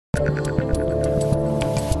I'm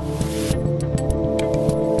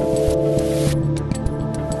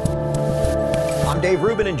Dave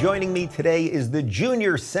Rubin, and joining me today is the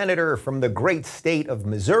junior senator from the great state of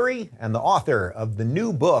Missouri and the author of the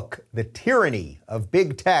new book, The Tyranny of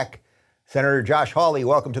Big Tech, Senator Josh Hawley.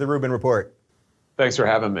 Welcome to the Rubin Report. Thanks for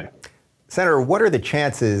having me. Senator, what are the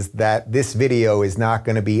chances that this video is not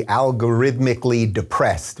going to be algorithmically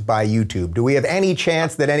depressed by YouTube? Do we have any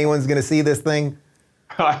chance that anyone's going to see this thing?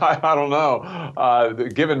 I don't know.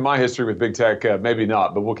 Given my history with big tech, maybe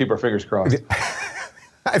not, but we'll keep our fingers crossed.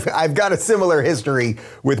 I've got a similar history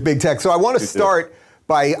with big tech. So I want to start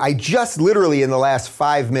by, I just literally in the last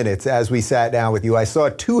 5 minutes as we sat down with you, I saw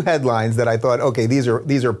two headlines that I thought, okay, these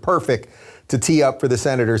are perfect to tee up for the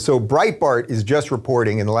senator. So Breitbart is just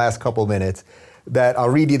reporting in the last couple minutes that, I'll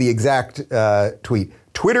read you the exact tweet.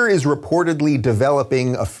 Twitter is reportedly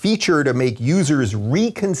developing a feature to make users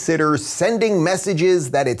reconsider sending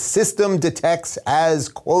messages that its system detects as,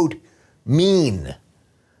 quote, mean.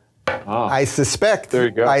 Oh, I suspect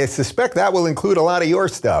that will include a lot of your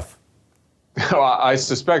stuff. Well, I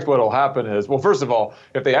suspect what will happen is, well, first of all,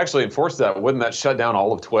 if they actually enforce that, wouldn't that shut down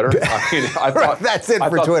all of Twitter? I mean, I thought that's it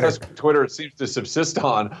for Twitter. That's what Twitter seems to subsist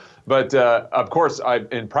on. But of course,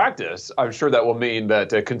 in practice, I'm sure that will mean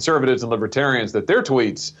that conservatives and libertarians, that their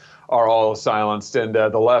tweets are all silenced, and the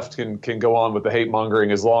left can go on with the hate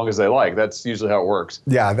mongering as long as they like. That's usually how it works.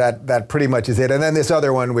 Yeah, that pretty much is it. And then this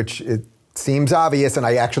other one, which it seems obvious, and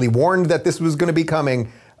I actually warned that this was going to be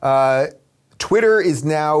coming. Twitter is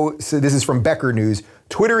now, so this is from Becker News,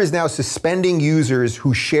 Twitter is now suspending users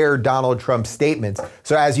who share Donald Trump's statements.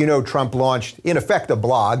 So as you know, Trump launched, in effect, a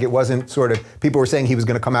blog. It wasn't sort of, people were saying he was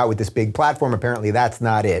going to come out with this big platform. Apparently that's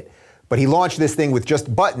not it. But he launched this thing with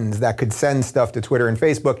just buttons that could send stuff to Twitter and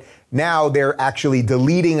Facebook. Now they're actually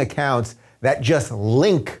deleting accounts that just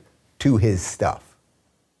link to his stuff.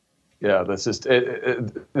 Yeah, that's just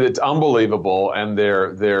it's unbelievable, and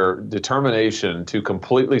their determination to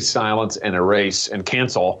completely silence and erase and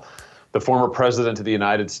cancel the former president of the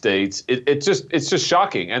United States. It's just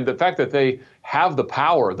shocking, and the fact that they have the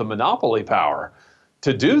power, the monopoly power,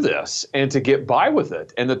 to do this and to get by with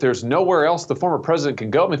it, and that there's nowhere else the former president can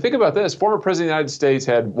go. I mean, think about this: former president of the United States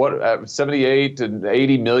had 78 and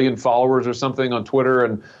 80 million followers or something on Twitter,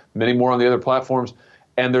 and many more on the other platforms,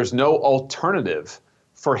 and there's no alternative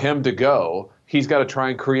for him to go. He's got to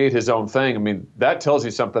try and create his own thing. I mean, that tells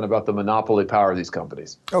you something about the monopoly power of these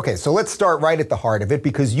companies. Okay, so let's start right at the heart of it,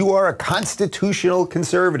 because you are a constitutional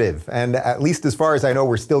conservative. And at least as far as I know,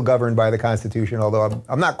 we're still governed by the Constitution, although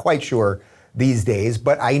I'm not quite sure these days.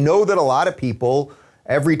 But I know that a lot of people,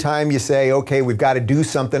 every time you say, okay, we've got to do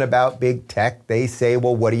something about big tech, they say,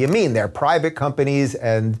 well, what do you mean? They're private companies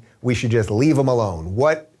and we should just leave them alone.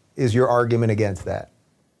 What is your argument against that?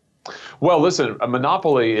 Well, listen, a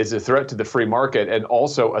monopoly is a threat to the free market and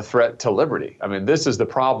also a threat to liberty. I mean, this is the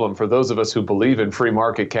problem for those of us who believe in free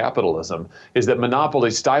market capitalism, is that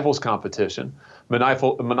monopoly stifles competition.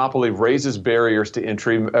 Monopoly raises barriers to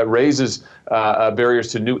entry, raises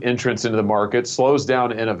barriers to new entrants into the market, slows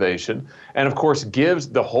down innovation, and of course gives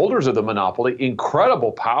the holders of the monopoly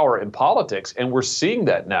incredible power in politics. And we're seeing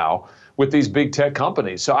that now with these big tech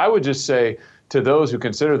companies. So I would just say to those who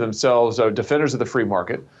consider themselves defenders of the free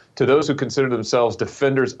market, to those who consider themselves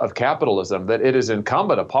defenders of capitalism, that it is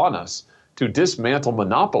incumbent upon us to dismantle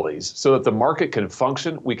monopolies so that the market can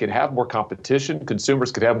function, we can have more competition,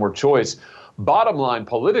 consumers can have more choice. Bottom line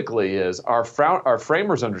politically is our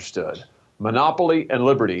framers understood monopoly and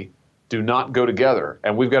liberty do not go together,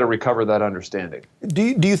 and we've got to recover that understanding. Do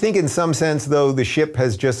you think in some sense, though, the ship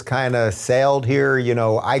has just kind of sailed here? You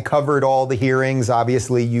know, I covered all the hearings.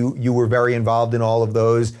 Obviously, you were very involved in all of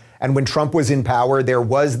those. And when Trump was in power, there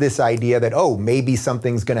was this idea that, oh, maybe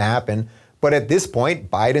something's going to happen. But at this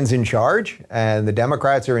point, Biden's in charge and the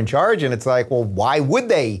Democrats are in charge. And it's like, well, why would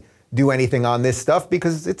they do anything on this stuff?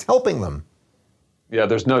 Because it's helping them. Yeah,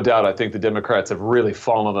 there's no doubt. I think the Democrats have really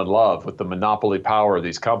fallen in love with the monopoly power of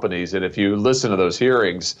these companies. And if you listen to those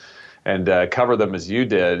hearings and cover them as you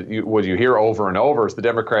did, what you hear over and over is the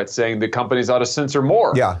Democrats saying the companies ought to censor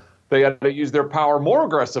more. Yeah. They got to use their power more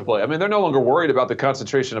aggressively. I mean, they're no longer worried about the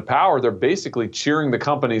concentration of power. They're basically cheering the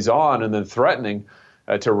companies on and then threatening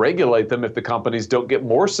to regulate them if the companies don't get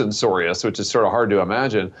more censorious, which is sort of hard to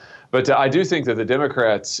imagine. But I do think that the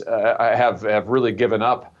Democrats have really given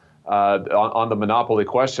up on the monopoly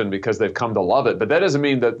question because they've come to love it. But that doesn't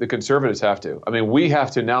mean that the conservatives have to. I mean, we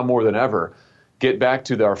have to now more than ever get back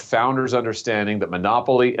to our founders' understanding that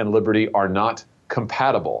monopoly and liberty are not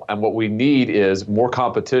compatible. And what we need is more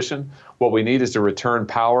competition. What we need is to return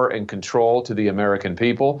power and control to the American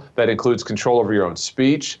people. That includes control over your own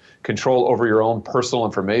speech, control over your own personal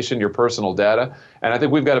information, your personal data. And I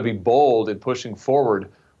think we've got to be bold in pushing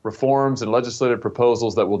forward reforms and legislative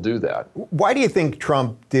proposals that will do that. Why do you think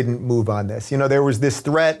Trump didn't move on this? You know, there was this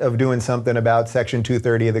threat of doing something about Section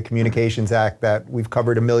 230 of the Communications Act that we've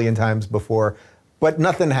covered a million times before, but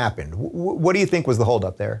nothing happened. What do you think was the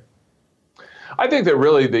holdup there? I think that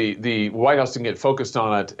really the White House didn't get focused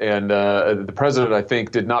on it, and the president, I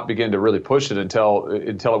think, did not begin to really push it until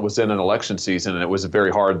it was in an election season, and it was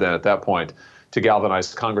very hard then at that point to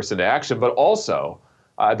galvanize Congress into action. But also,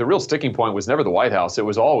 the real sticking point was never the White House. It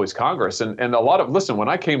was always Congress. And a lot of, listen, when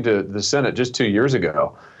I came to the Senate just 2 years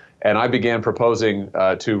ago, and I began proposing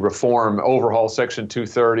to reform, overhaul Section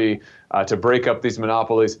 230, to break up these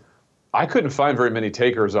monopolies, I couldn't find very many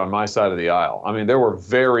takers on my side of the aisle. I mean, there were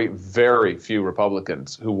very, very few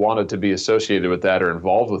Republicans who wanted to be associated with that or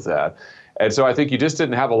involved with that. And so I think you just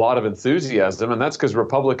didn't have a lot of enthusiasm, and that's because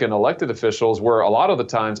Republican elected officials were a lot of the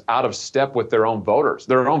times out of step with their own voters.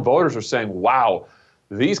 Their own voters were saying, wow,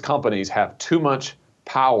 these companies have too much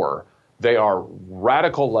power. They are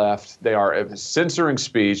radical left. They are censoring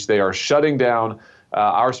speech. They are shutting down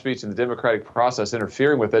our speech in the democratic process,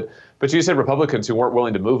 interfering with it. But you said Republicans who weren't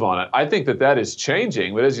willing to move on it. I think that is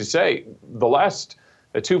changing. But as you say, the last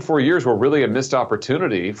 4 years were really a missed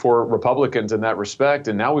opportunity for Republicans in that respect.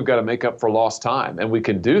 And now we've got to make up for lost time. And we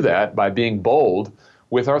can do that by being bold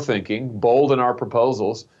with our thinking, bold in our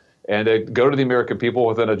proposals, and go to the American people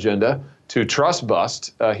with an agenda to trust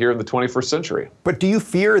bust here in the 21st century. But do you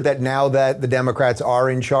fear that now that the Democrats are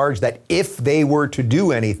in charge, that if they were to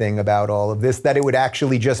do anything about all of this, that it would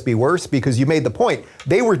actually just be worse? Because you made the point.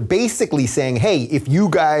 They were basically saying, hey, if you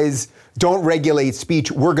guys don't regulate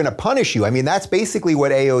speech, we're going to punish you. I mean, that's basically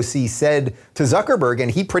what AOC said to Zuckerberg. And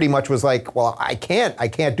he pretty much was like, well, I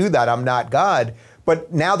can't do that. I'm not God.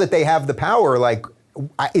 But now that they have the power, like,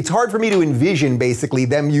 it's hard for me to envision basically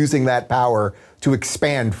them using that power to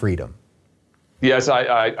expand freedom. Yes,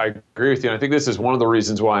 I agree with you. And I think this is one of the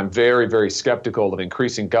reasons why I'm very, very skeptical of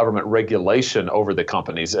increasing government regulation over the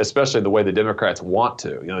companies, especially the way the Democrats want to.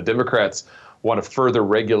 You know, the Democrats want to further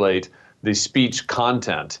regulate the speech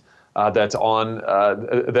content that's on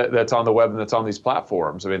the web and that's on these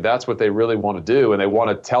platforms. I mean, that's what they really want to do. And they want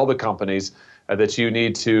to tell the companies that you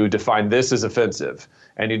need to define this as offensive,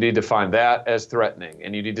 and you need to define that as threatening,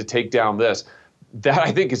 and you need to take down this. That,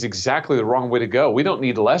 I think, is exactly the wrong way to go. We don't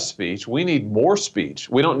need less speech. We need more speech.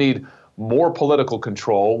 We don't need more political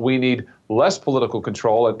control. We need less political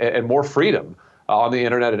control and more freedom on the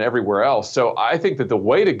internet and everywhere else. So I think that the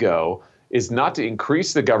way to go is not to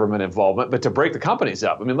increase the government involvement, but to break the companies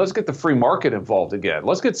up. I mean, let's get the free market involved again.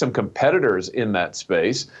 Let's get some competitors in that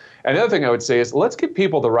space. And the other thing I would say is let's give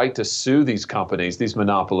people the right to sue these companies, these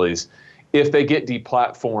monopolies, if they get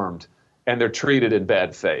deplatformed and they're treated in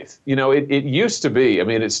bad faith. You know, it used to be, I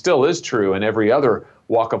mean, it still is true in every other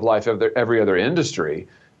walk of life, every other industry,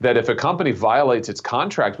 that if a company violates its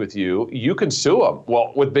contract with you, you can sue them.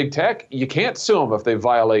 Well, with big tech, you can't sue them if they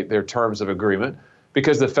violate their terms of agreement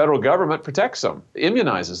because the federal government protects them,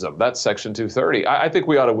 immunizes them. That's Section 230. I think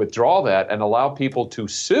we ought to withdraw that and allow people to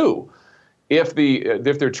sue if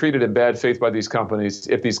they're treated in bad faith by these companies,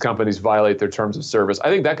 if these companies violate their terms of service. I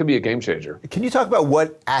think that could be a game changer. Can you talk about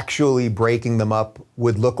what actually breaking them up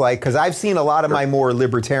would look like? Because I've seen a lot of my more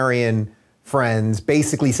libertarian friends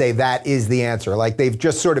basically say that is the answer. Like they've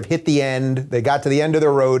just sort of hit the end. They got to the end of the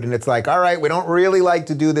road and it's like, all right, we don't really like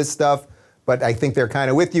to do this stuff, but I think they're kind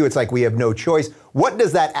of with you. It's like we have no choice. What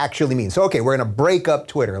does that actually mean? So, okay, we're going to break up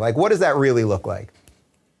Twitter. Like, what does that really look like?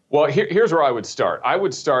 Well, here's where I would start. I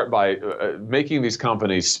would start by making these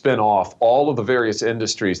companies spin off all of the various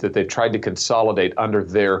industries that they've tried to consolidate under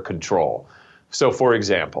their control. So, for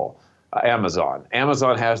example, Amazon.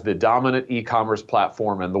 Amazon has the dominant e-commerce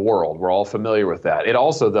platform in the world. We're all familiar with that. It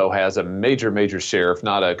also, though, has a major share, if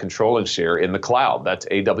not a controlling share, in the cloud. That's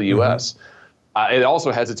AWS. It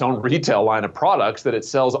also has its own retail line of products that it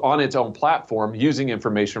sells on its own platform using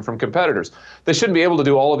information from competitors. They shouldn't be able to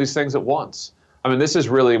do all of these things at once. I mean, this is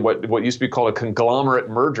really what used to be called a conglomerate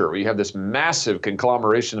merger, where you have this massive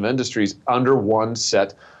conglomeration of industries under one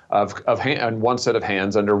set of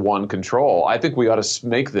hands under one control. I think we ought to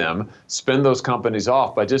make them spin those companies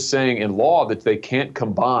off by just saying in law that they can't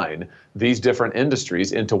combine these different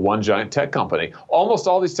industries into one giant tech company. Almost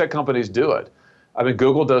all these tech companies do it. I mean,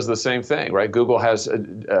 Google does the same thing, right? Google has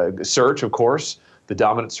search, of course, the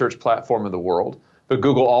dominant search platform in the world. But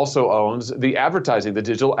Google also owns the advertising, the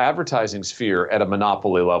digital advertising sphere at a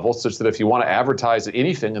monopoly level, such that if you want to advertise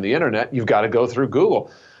anything on the internet, you've got to go through Google.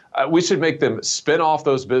 We should make them spin off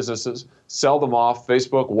those businesses, sell them off,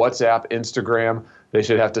 Facebook, WhatsApp, Instagram. They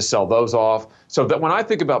should have to sell those off. So that when I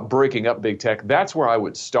think about breaking up big tech, that's where I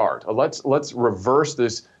would start. Let's reverse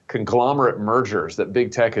this conglomerate mergers that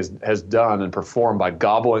big tech has done and performed by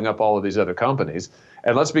gobbling up all of these other companies.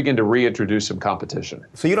 And let's begin to reintroduce some competition.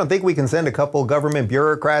 So you don't think we can send a couple government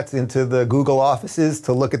bureaucrats into the Google offices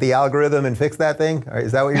to look at the algorithm and fix that thing?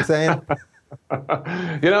 Is that what you're saying?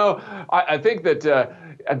 I think that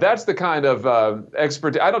that's the kind of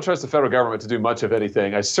expertise. I don't trust the federal government to do much of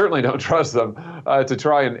anything. I certainly don't trust them to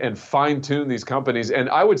try and fine-tune these companies. And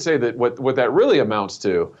I would say that what that really amounts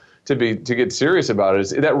to get serious about it, is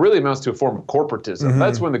that really amounts to a form of corporatism. Mm-hmm.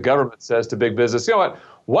 That's when the government says to big business, you know what,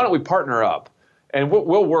 why don't we partner up? And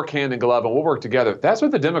we'll work hand in glove and we'll work together. That's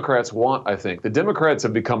what the Democrats want, I think. The Democrats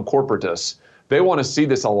have become corporatists. They want to see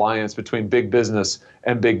this alliance between big business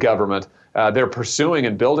and big government. They're pursuing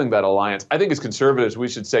and building that alliance. I think as conservatives, we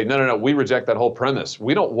should say, no, we reject that whole premise.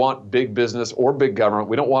 We don't want big business or big government.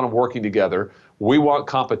 We don't want them working together. We want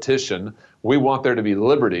competition. We want there to be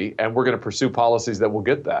liberty, and we're going to pursue policies that will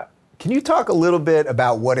get that. Can you talk a little bit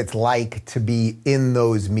about what it's like to be in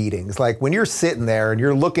those meetings? Like when you're sitting there and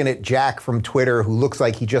you're looking at Jack from Twitter, who looks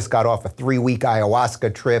like he just got off a 3-week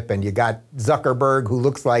ayahuasca trip, and you got Zuckerberg, who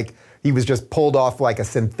looks like he was just pulled off like a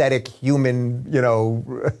synthetic human,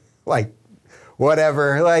 like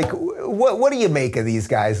whatever. Like, what do you make of these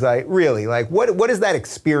guys? Like, really, like, what is that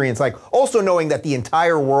experience like? Also knowing that the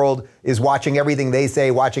entire world is watching everything they say,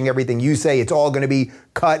 watching everything you say. It's all going to be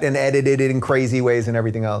cut and edited in crazy ways and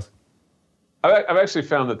everything else. I've actually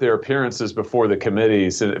found that their appearances before the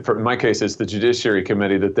committees, in my case, it's the Judiciary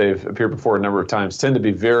Committee that they've appeared before a number of times, tend to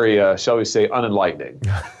be very, shall we say, unenlightening.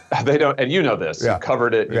 They don't, and you know this. Yeah. You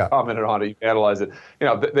covered it, you commented on it, you analyzed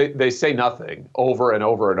it. They say nothing over and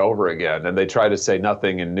over and over again, and they try to say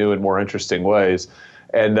nothing in new and more interesting ways.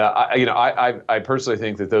 And I personally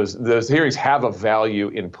think that those hearings have a value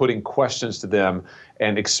in putting questions to them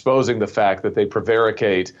and exposing the fact that they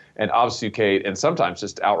prevaricate and obfuscate and sometimes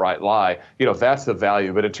just outright lie. That's the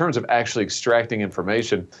value. But in terms of actually extracting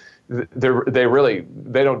information, they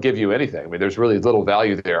don't give you anything. I mean, there's really little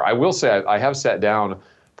value there. I will say I have sat down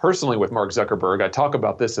personally with Mark Zuckerberg. I talk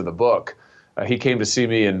about this in the book. He came to see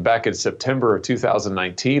me back in September of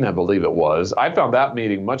 2019, I believe it was. I found that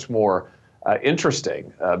meeting much more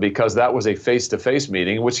interesting because that was a face-to-face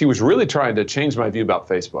meeting in which he was really trying to change my view about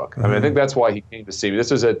Facebook. Mm-hmm. I mean, I think that's why he came to see me. This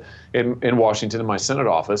was in Washington in my Senate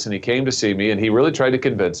office, and he came to see me, and he really tried to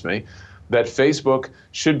convince me that Facebook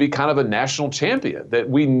should be kind of a national champion, that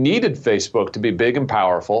we needed Facebook to be big and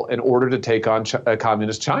powerful in order to take on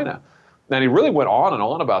communist China. And he really went on and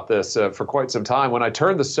on about this for quite some time. When I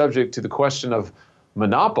turned the subject to the question of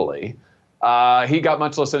monopoly, he got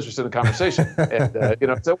much less interested in the conversation.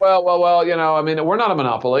 And, said, well, I mean, we're not a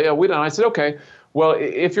monopoly. We don't. I said, okay, well,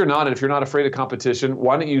 if you're not afraid of competition,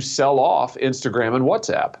 why don't you sell off Instagram and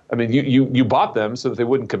WhatsApp? I mean, you bought them so that they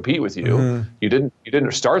wouldn't compete with you. Mm-hmm. You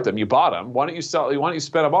didn't start them. You bought them. Why don't you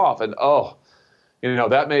spin them off? And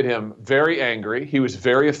that made him very angry. He was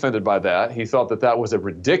very offended by that. He thought that was a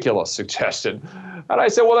ridiculous suggestion. And I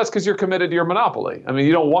said, well, that's because you're committed to your monopoly. I mean,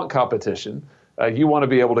 you don't want competition. You want to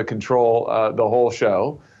be able to control the whole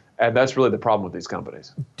show, and that's really the problem with these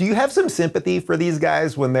companies. Do you have some sympathy for these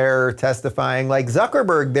guys when they're testifying? Like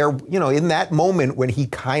Zuckerberg, in that moment when he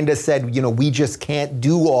kind of said, we just can't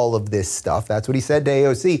do all of this stuff. That's what he said to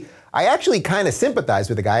AOC. I actually kind of sympathize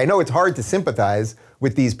with the guy. I know it's hard to sympathize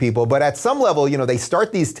with these people, but at some level, they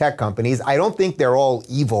start these tech companies. I don't think they're all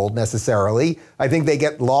evil necessarily. I think they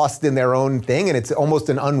get lost in their own thing, and it's almost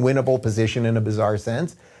an unwinnable position in a bizarre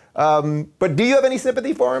sense. But do you have any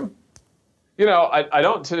sympathy for him? I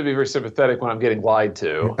don't tend to be very sympathetic when I'm getting lied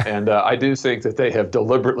to. And I do think that they have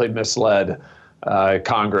deliberately misled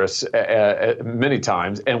Congress many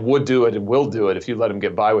times and would do it and will do it if you let them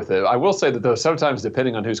get by with it. I will say that, though, sometimes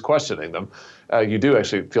depending on who's questioning them, you do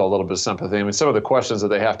actually feel a little bit of sympathy. I mean, some of the questions that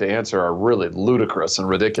they have to answer are really ludicrous and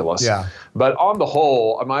ridiculous. Yeah. But on the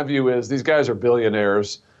whole, my view is these guys are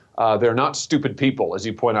billionaires. They're not stupid people, as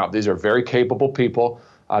you point out. These are very capable people.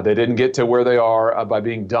 They didn't get to where they are by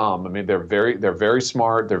being dumb. I mean, they're very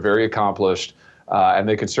smart. They're very accomplished, and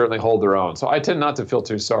they can certainly hold their own. So I tend not to feel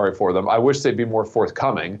too sorry for them. I wish they'd be more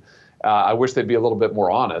forthcoming. I wish they'd be a little bit more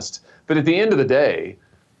honest. But at the end of the day,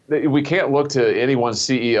 we can't look to any one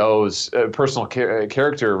CEO's personal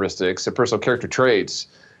characteristics, personal character traits,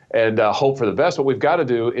 and hope for the best. What we've got to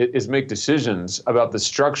do is make decisions about the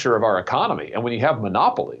structure of our economy. And when you have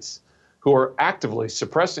monopolies who are actively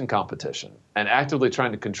suppressing competition and actively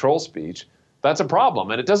trying to control speech, that's a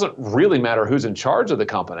problem. And it doesn't really matter who's in charge of the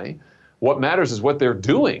company. What matters is what they're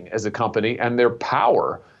doing as a company and their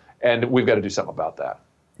power. And we've got to do something about that.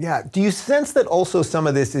 Yeah. Do you sense that also some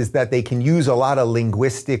of this is that they can use a lot of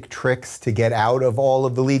linguistic tricks to get out of all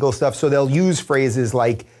of the legal stuff? So they'll use phrases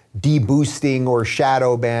like deboosting or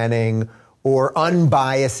shadow banning or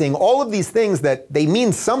unbiasing, all of these things that they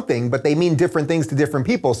mean something, but they mean different things to different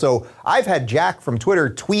people. So I've had Jack from Twitter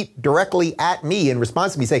tweet directly at me in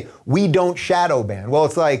response to me say, we don't shadow ban. Well,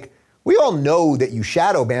 it's like, we all know that you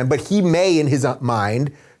shadow ban, but he may in his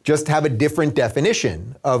mind just have a different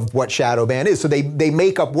definition of what shadow ban is. So they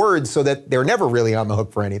make up words so that they're never really on the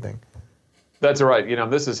hook for anything. That's right.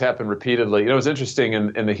 This has happened repeatedly. It was interesting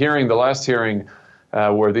in the hearing, the last hearing,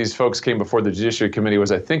 where these folks came before the Judiciary Committee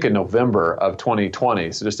was, I think, in November of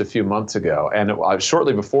 2020, so just a few months ago. And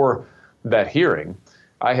shortly before that hearing,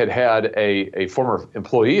 I had a former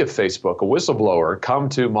employee of Facebook, a whistleblower, come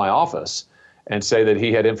to my office and say that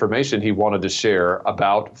he had information he wanted to share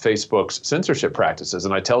about Facebook's censorship practices.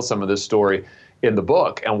 And I tell some of this story in the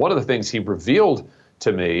book. And one of the things he revealed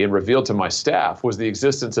to me and revealed to my staff was the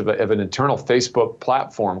existence of an internal Facebook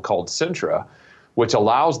platform called Centra, which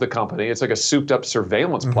allows the company, it's like a souped-up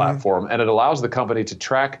surveillance platform, and it allows the company to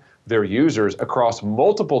track their users across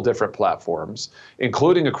multiple different platforms,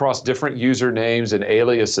 including across different usernames and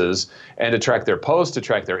aliases, and to track their posts, to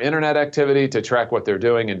track their internet activity, to track what they're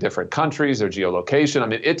doing in different countries, their geolocation. I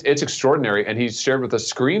mean, it's extraordinary, and he shared with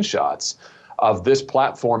us screenshots of this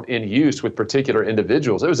platform in use with particular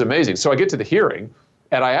individuals. It was amazing. So I get to the hearing,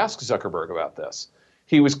 and I asked Zuckerberg about this.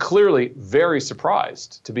 He was clearly very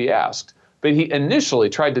surprised to be asked. But he initially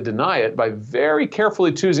tried to deny it by very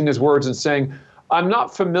carefully choosing his words and saying, I'm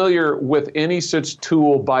not familiar with any such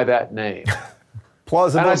tool by that name.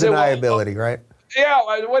 Plausible deniability, right? Yeah,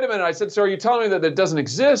 wait a minute. I said, so are you telling me that it doesn't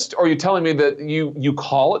exist? Or are you telling me that you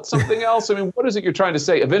call it something else? I mean, what is it you're trying to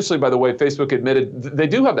say? Eventually, by the way, Facebook admitted they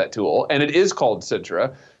do have that tool, and it is called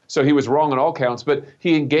Centra. So he was wrong on all counts, but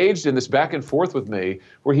he engaged in this back and forth with me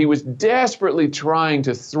where he was desperately trying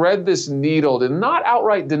to thread this needle to not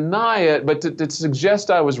outright deny it, but to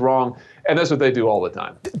suggest I was wrong. And that's what they do all the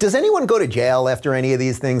time. Does anyone go to jail after any of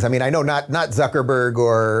these things? I mean, I know not Zuckerberg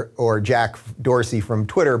or Jack Dorsey from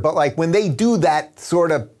Twitter, but like when they do that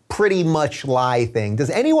sort of pretty much lie thing, does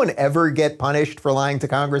anyone ever get punished for lying to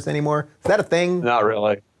Congress anymore? Is that a thing? Not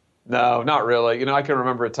really. No, not really. I can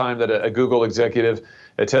remember a time that a Google executive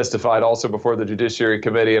testified also before the Judiciary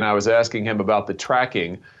Committee, and I was asking him about the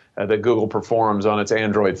tracking that Google performs on its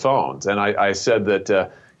Android phones. And I said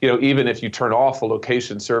that, even if you turn off the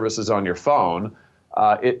location services on your phone,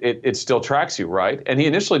 it still tracks you, right? And he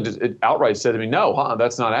initially outright said to me, no,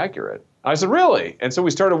 that's not accurate. I said, really? And so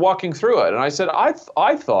we started walking through it. And I said,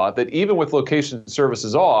 I thought that even with location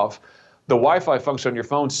services off, the Wi-Fi function on your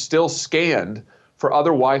phone still scanned for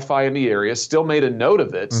other Wi-Fi in the area, still made a note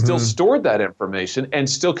of it, still stored that information, and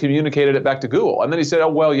still communicated it back to Google. And then he said, oh,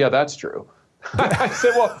 well, yeah, that's true. I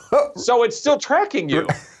said, well, so it's still tracking you.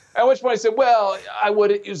 At which point I said, well, I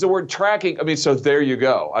wouldn't use the word tracking. I mean, so there you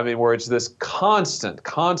go. I mean, where it's this constant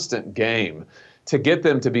game to get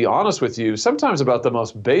them to be honest with you, sometimes about the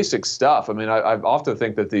most basic stuff. I mean, I often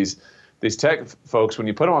think that these tech folks, when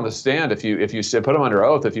you put them on the stand, if you put them under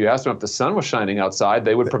oath, if you asked them if the sun was shining outside,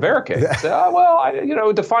 they would prevaricate. Say, oh,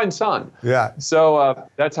 well, define sun. Yeah. So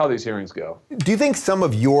that's how these hearings go. Do you think some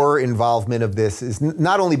of your involvement of this is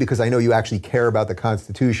not only because I know you actually care about the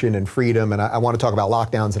Constitution and freedom, and I want to talk about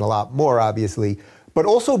lockdowns and a lot more, obviously, but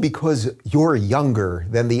also because you're younger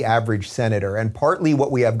than the average senator, and partly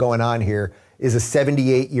what we have going on here is a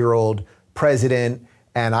 78-year-old president.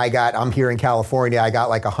 And I'm here in California, I got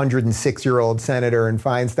like a 106-year-old senator in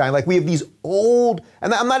Feinstein. Like we have these old,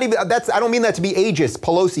 and I don't mean that to be ageist,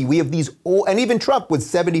 Pelosi. We have these old, and even Trump was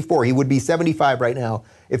 74. He would be 75 right now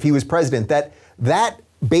if he was president. That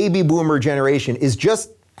baby boomer generation is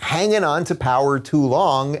just hanging on to power too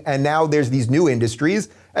long. And now there's these new industries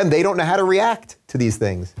and they don't know how to react to these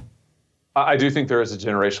things. I do think there is a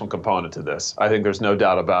generational component to this. I think there's no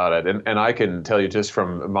doubt about it. And I can tell you just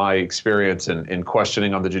from my experience in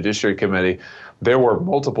questioning on the Judiciary Committee, there were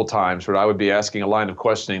multiple times where I would be asking a line of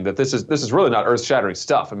questioning that this is really not earth-shattering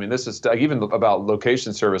stuff. I mean, this is even about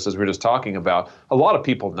location services we were just talking about. A lot of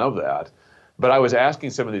people know that. But I was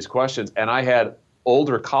asking some of these questions, and I had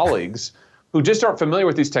older colleagues who just aren't familiar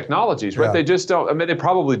with these technologies, right? Yeah. They just don't. I mean, they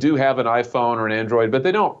probably do have an iPhone or an Android, but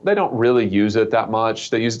they don't really use it that much.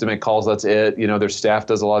 They use it to make calls. That's it. Their staff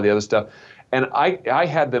does a lot of the other stuff. And I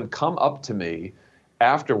had them come up to me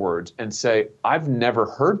afterwards and say, "I've never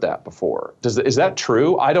heard that before. Is that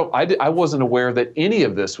true? I wasn't aware that any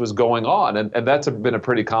of this was going on." And that's been a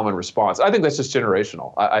pretty common response. I think that's just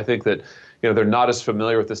generational. I think that they're not as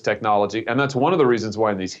familiar with this technology, and that's one of the reasons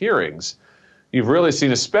why in these hearings, you've really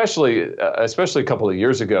seen, especially a couple of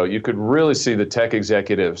years ago, you could really see the tech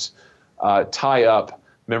executives tie up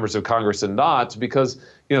members of Congress in knots because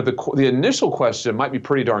the initial question might be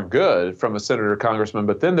pretty darn good from a senator or congressman,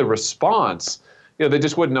 but then the response, they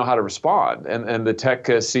just wouldn't know how to respond, and the tech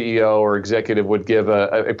CEO or executive would give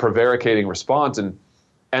a prevaricating response, and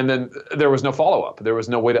then there was no follow-up. There was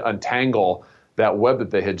no way to untangle that web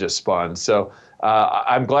that they had just spun. So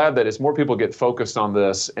I'm glad that as more people get focused on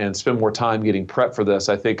this and spend more time getting prepped for this,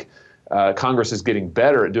 I think Congress is getting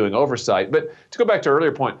better at doing oversight. But to go back to an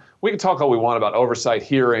earlier point, we can talk all we want about oversight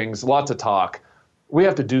hearings, lots of talk. We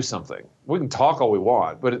have to do something. We can talk all we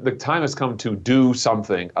want, but the time has come to do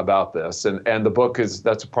something about this. And the book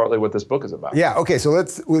that's partly what this book is about. Yeah, okay, so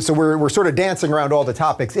we're sort of dancing around all the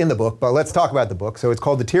topics in the book, but let's talk about the book. So it's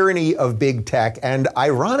called The Tyranny of Big Tech, and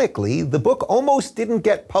ironically, the book almost didn't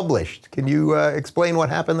get published. Can you explain what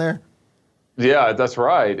happened there? Yeah, that's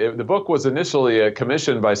right. The book was initially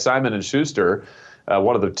commissioned by Simon & Schuster,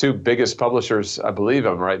 one of the two biggest publishers, I believe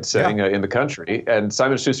I'm right in saying, in the country. And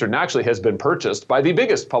Simon & Schuster naturally has been purchased by the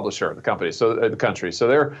biggest publisher in the country. So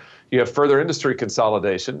there you have further industry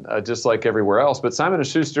consolidation, just like everywhere else. But Simon &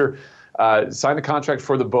 Schuster signed a contract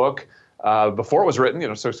for the book before it was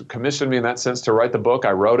written, so commissioned me in that sense to write the book.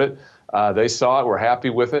 I wrote it. They saw it. We're happy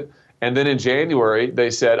with it. And then in January, they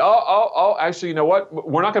said, actually, you know what?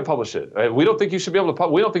 We're not going to publish it. We don't think you should be able to.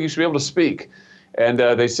 We don't think you should be able to speak. And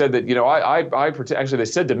they said that, actually, they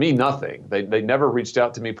said to me nothing. They never reached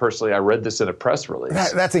out to me personally. I read this in a press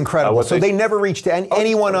release. That's incredible. So they nenever reached to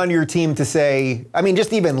anyone on your team to say, I mean,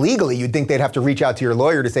 just even legally, you'd think they'd have to reach out to your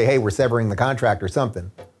lawyer to say, hey, we're severing the contract or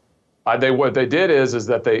something. What they did is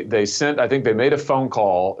that they sent, I think they made a phone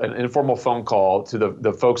call, an informal phone call to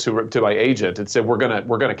the folks to my agent and said, we're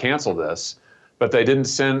gonna cancel this. But they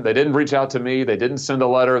didn't reach out to me. They didn't send a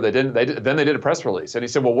letter. Then they did a press release. And he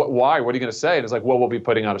said, well, why? What are you going to say? And it's like, well, we'll be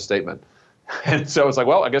putting out a statement. And so it's like,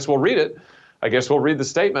 well, I guess we'll read it. I guess we'll read the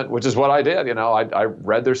statement, which is what I did. I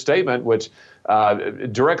read their statement, which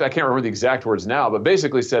directly, I can't remember the exact words now, but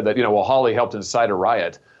basically said that, Hawley helped incite a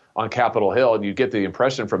riot on Capitol Hill. And you get the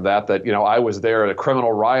impression from that, I was there at a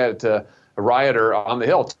criminal riot, a rioter on the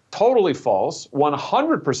Hill. Totally false,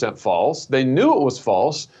 100% false. They knew it was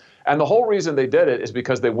false. And the whole reason they did it is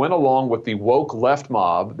because they went along with the woke left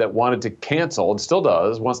mob that wanted to cancel, and still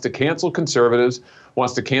does, wants to cancel conservatives,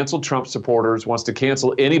 wants to cancel Trump supporters, wants to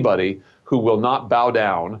cancel anybody who will not bow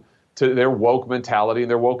down to their woke mentality and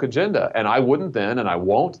their woke agenda. And I wouldn't then, and I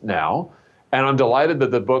won't now. And I'm delighted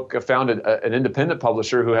that the book found an independent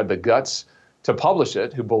publisher who had the guts to publish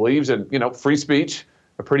it, who believes in, free speech,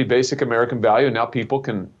 a pretty basic American value, and now people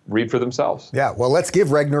can read for themselves. Yeah, well, let's give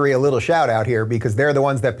Regnery a little shout out here because they're the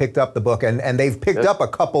ones that picked up the book, and they've picked up a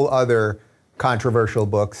couple other controversial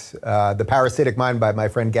books. The Parasitic Mind by my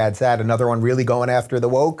friend Gad Saad, another one really going after the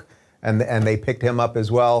woke, and they picked him up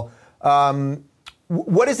as well.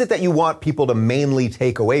 What is it that you want people to mainly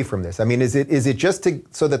take away from this? I mean, is it just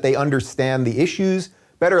so that they understand the issues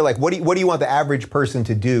better? Like, what do you want the average person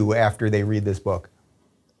to do after they read this book?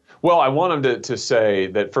 Well, I want them to say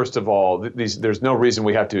that, first of all, there's no reason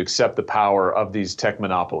we have to accept the power of these tech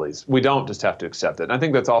monopolies. We don't just have to accept it. And I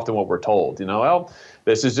think that's often what we're told. Well,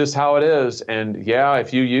 this is just how it is. And yeah,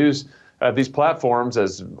 if you use these platforms,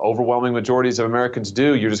 as overwhelming majorities of Americans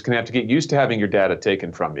do, you're just going to have to get used to having your data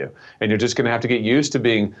taken from you. And you're just going to have to get used to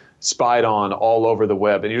being spied on all over the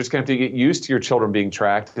web. And you're just going to have to get used to your children being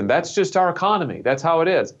tracked. And that's just our economy. That's how it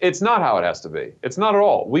is. It's not how it has to be. It's not at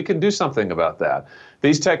all. We can do something about that.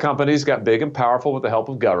 These tech companies got big and powerful with the help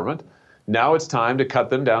of government. Now it's time to cut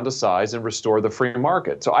them down to size and restore the free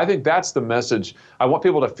market. So I think that's the message. I want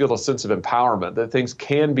people to feel a sense of empowerment, that things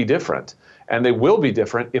can be different, and they will be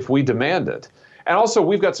different if we demand it. And also,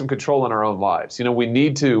 we've got some control in our own lives. We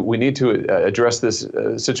need to address this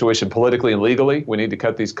situation politically and legally. We need to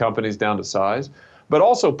cut these companies down to size. But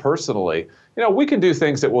also personally, we can do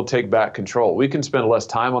things that will take back control. We can spend less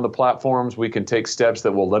time on the platforms. We can take steps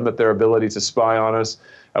that will limit their ability to spy on us.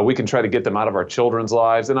 We can try to get them out of our children's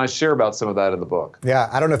lives. And I share about some of that in the book. Yeah,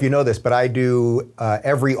 I don't know if you know this, but I do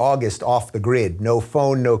every August off the grid. No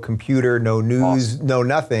phone, no computer, no news, awesome. No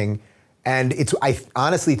nothing. And I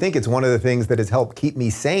honestly think it's one of the things that has helped keep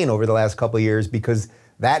me sane over the last couple of years, because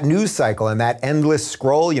that news cycle and that endless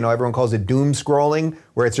scroll, everyone calls it doom scrolling,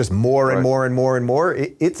 where it's just more and more and more and more.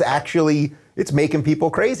 It's making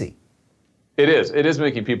people crazy. It is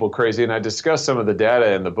making people crazy. And I discuss some of the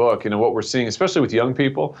data in the book. What we're seeing, especially with young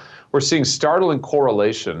people, we're seeing startling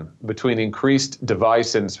correlation between increased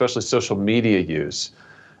device and especially social media use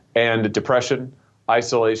and depression,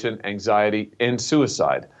 isolation, anxiety, and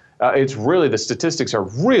suicide. It's really, the statistics are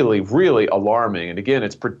really, really alarming. And again,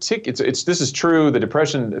 this is true. The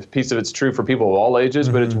depression piece of it's true for people of all ages,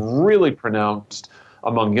 but it's really pronounced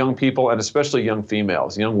among young people, and especially young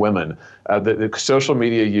females, young women. The social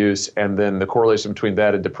media use and then the correlation between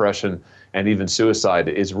that and depression and even suicide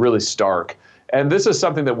is really stark. And this is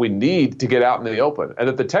something that we need to get out in the open, and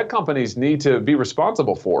that the tech companies need to be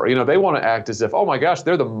responsible for. They want to act as if, oh my gosh,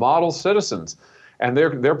 they're the model citizens, and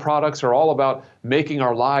their products are all about making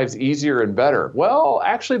our lives easier and better. Well,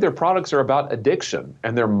 actually, their products are about addiction,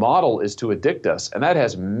 and their model is to addict us, and that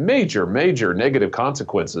has major, major negative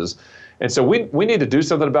consequences. And so we need to do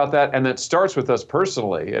something about that, and that starts with us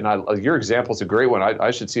personally. And your example is a great one.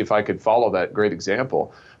 I should see if I could follow that great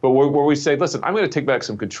example. But where we say, listen, I'm going to take back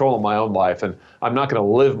some control of my own life, and I'm not going to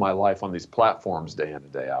live my life on these platforms day in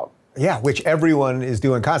and day out. Yeah, which everyone is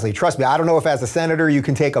doing constantly. Trust me, I don't know if as a senator you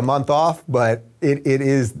can take a month off, but it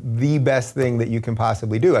is the best thing that you can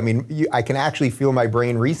possibly do. I mean, I can actually feel my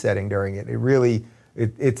brain resetting during it. It really,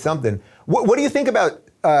 it's something. What do you think about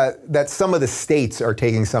that some of the states are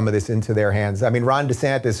taking some of this into their hands? I mean, Ron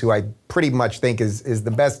DeSantis, who I pretty much think is the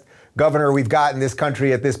best governor we've got in this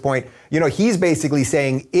country at this point, he's basically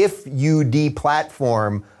saying, if you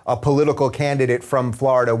deplatform a political candidate from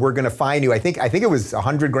Florida, we're going to fine you. I think it was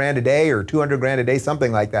 $100,000 a day or $200,000 a day,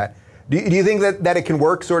 something like that. Do you think that it can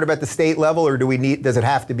work sort of at the state level, or does it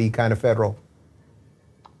have to be kind of federal?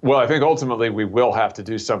 Well, I think ultimately we will have to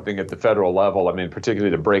do something at the federal level. I mean,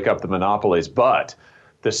 particularly to break up the monopolies, but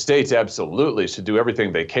the states absolutely should do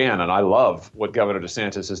everything they can. And I love what Governor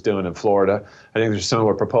DeSantis is doing in Florida. I think there's a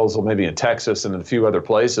similar proposal maybe in Texas and in a few other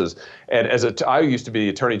places. And I used to be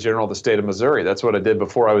Attorney General of the state of Missouri. That's what I did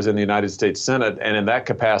before I was in the United States Senate. And in that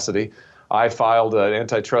capacity, I filed an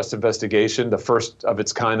antitrust investigation, the first of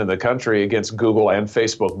its kind in the country, against Google and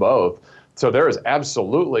Facebook both. So there is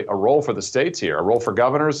absolutely a role for the states here, a role for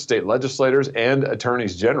governors, state legislators, and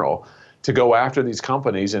attorneys general to go after these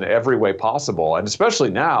companies in every way possible. And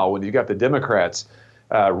especially now when you've got the Democrats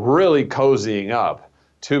really cozying up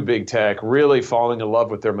to big tech, really falling in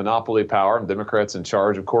love with their monopoly power, and Democrats in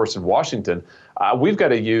charge, of course, in Washington, we've got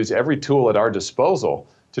to use every tool at our disposal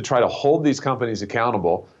to try to hold these companies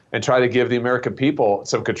accountable and try to give the American people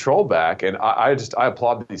some control back. And I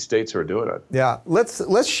applaud these states who are doing it. Yeah,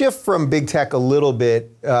 let's shift from big tech a little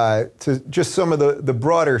bit to just some of the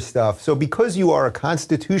broader stuff. So because you are a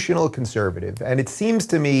constitutional conservative, and it seems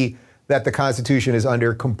to me that the Constitution is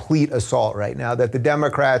under complete assault right now, that the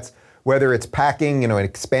Democrats, whether it's packing, and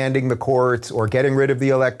expanding the courts, or getting rid of the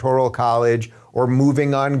Electoral College, or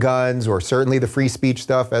moving on guns, or certainly the free speech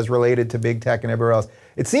stuff as related to big tech and everywhere else,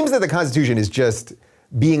 it seems that the Constitution is just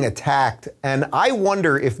being attacked. And I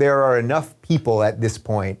wonder if there are enough people at this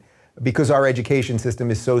point, because our education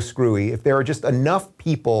system is so screwy, if there are just enough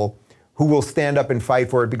people who will stand up and fight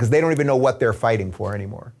for it because they don't even know what they're fighting for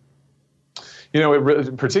anymore.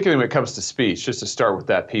 Particularly when it comes to speech, just to start with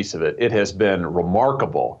that piece of it, it has been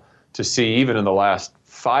remarkable to see, even in the last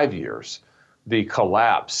 5 years, the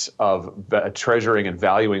collapse of treasuring and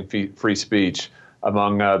valuing free speech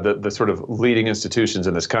among the sort of leading institutions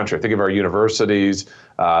in this country. Think of our universities,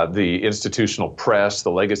 the institutional press,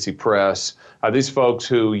 the legacy press. These folks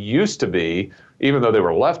who used to be, even though they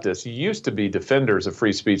were leftists, used to be defenders of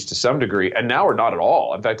free speech to some degree, and now are not at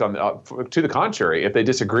all. In fact, to the contrary, if they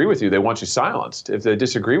disagree with you, they want you silenced. If they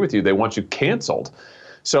disagree with you, they want you canceled.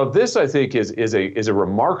 So this, I think, is a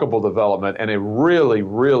remarkable development, and a really,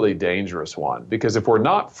 really dangerous one. Because if we're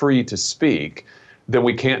not free to speak, then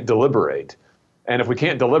we can't deliberate. And if we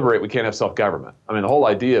can't deliberate, we can't have self-government. I mean, the whole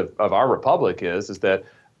idea of our republic is that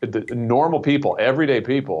the normal people, everyday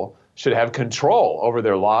people, should have control over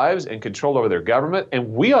their lives and control over their government,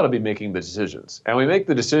 and we ought to be making the decisions. And we make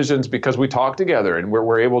the decisions because we talk together and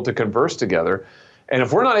we're able to converse together. And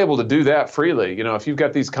if we're not able to do that freely, if you've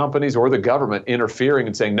got these companies or the government interfering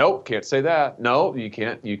and saying, nope, can't say that. No, you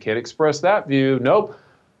can't express that view. Nope.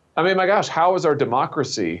 I mean, my gosh, how is our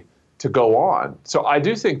democracy to go on? So I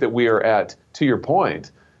do think that we are at, to your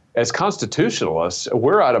point, as constitutionalists,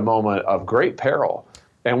 we're at a moment of great peril.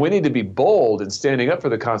 And we need to be bold in standing up for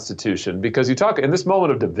the Constitution, because you talk in this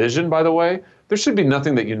moment of division, by the way, there should be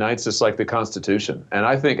nothing that unites us like the Constitution. And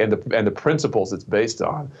I think, and the principles it's based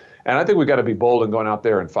on. And I think we've got to be bold in going out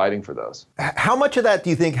there and fighting for those. How much of that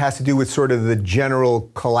do you think has to do with sort of the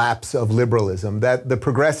general collapse of liberalism, that the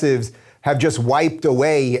progressives have just wiped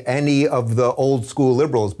away any of the old school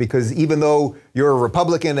liberals? Because even though you're a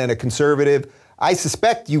Republican and a conservative, I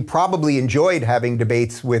suspect you probably enjoyed having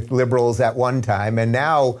debates with liberals at one time, and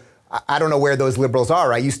now I don't know where those liberals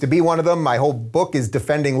are. I used to be one of them. My whole book is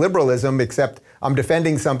defending liberalism, except I'm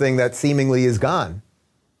defending something that seemingly is gone.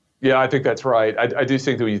 Yeah, I think that's right. I do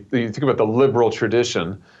think that when you think about the liberal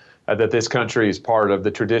tradition that this country is part of,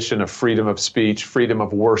 the tradition of freedom of speech, freedom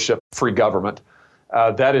of worship, free government,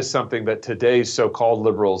 that is something that today's so-called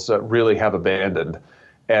liberals really have abandoned.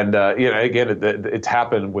 And again, it's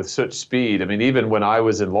happened with such speed. I mean, even when I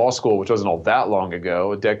was in law school, which wasn't all that long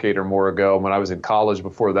ago, a decade or more ago, when I was in college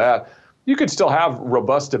before that, you could still have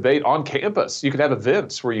robust debate on campus. You could have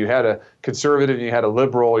events where you had a conservative, you had a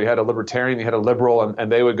liberal, you had a libertarian, you had a liberal,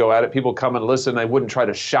 and they would go at it. People come and listen. They wouldn't try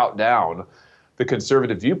to shout down the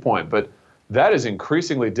conservative viewpoint. But that is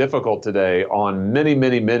increasingly difficult today on many,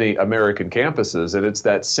 many, many American campuses. And it's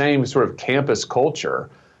that same sort of campus culture,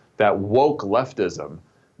 that woke leftism,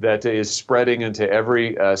 that is spreading into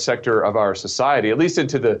every sector of our society, at least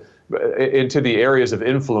into the areas of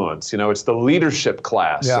influence. It's the leadership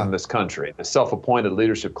class in this country, the self-appointed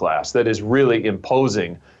leadership class, that is really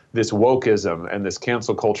imposing this wokeism and this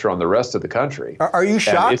cancel culture on the rest of the country. Are you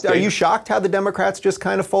shocked? Are you shocked how the Democrats just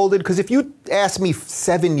kind of folded? Because if you asked me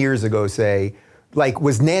 7 years ago, say, like,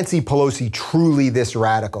 was Nancy Pelosi truly this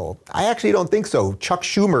radical? I actually don't think so. Chuck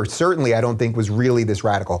Schumer, certainly I don't think was really this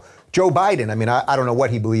radical. Joe Biden, I mean, I don't know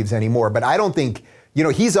what he believes anymore, but I don't think,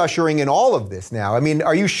 he's ushering in all of this now. I mean,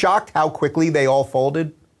 are you shocked how quickly they all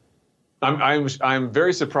folded? I'm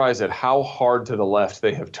very surprised at how hard to the left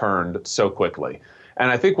they have turned so quickly. And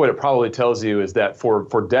I think what it probably tells you is that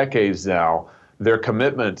for decades now, their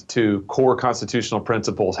commitment to core constitutional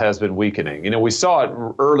principles has been weakening. We saw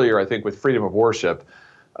it earlier, I think, with freedom of worship.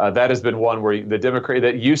 That has been one where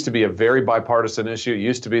that used to be a very bipartisan issue. It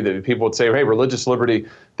used to be that people would say, hey, religious liberty,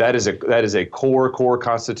 that is a core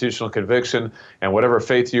constitutional conviction, and whatever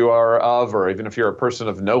faith you are of, or even if you're a person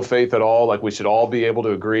of no faith at all, like, we should all be able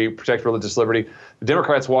to agree, protect religious liberty. The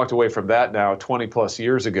Democrats walked away from that now 20 plus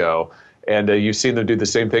years ago, and you've seen them do the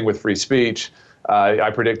same thing with free speech. I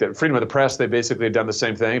predict that freedom of the press, they basically have done the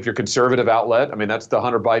same thing. If you're a conservative outlet, I mean, that's the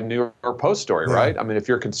Hunter Biden New York Post story, right? I mean, if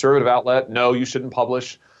you're a conservative outlet, no, you shouldn't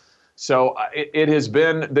publish. So it has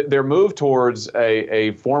been their move towards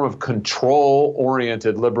a form of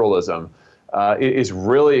control-oriented liberalism is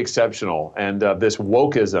really exceptional. And this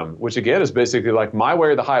wokeism, which again is basically like my way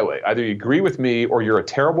or the highway. Either you agree with me or you're a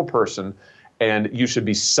terrible person and you should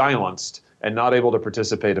be silenced and not able to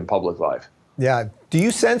participate in public life. Yeah. Do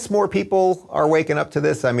you sense more people are waking up to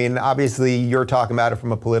this? I mean, obviously you're talking about it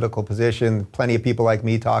from a political position, plenty of people like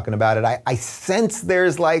me talking about it. I sense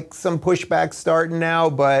there's like some pushback starting now,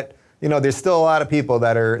 but there's still a lot of people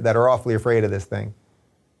that are awfully afraid of this thing.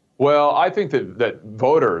 Well, I think that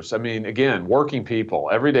voters, I mean, again, working people,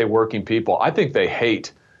 everyday working people, I think they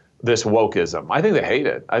hate this wokeism. I think they hate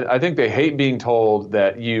it. I think they hate being told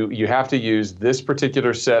that you have to use this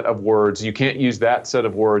particular set of words. You can't use that set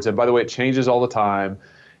of words. And by the way, it changes all the time.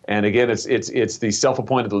 And again, it's the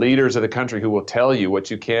self-appointed leaders of the country who will tell you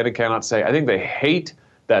what you can and cannot say. I think they hate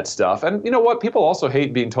that stuff. And you know what? People also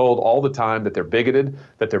hate being told all the time that they're bigoted,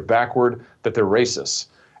 that they're backward, that they're racist.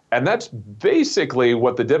 And that's basically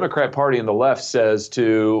what the Democrat Party and the left says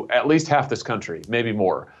to at least half this country, maybe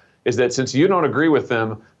more, is that since you don't agree with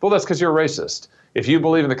them, well, that's because you're a racist. If you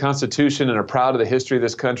believe in the Constitution and are proud of the history of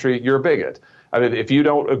this country, you're a bigot. I mean, if you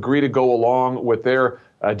don't agree to go along with their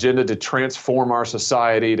agenda to transform our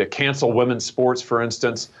society, to cancel women's sports, for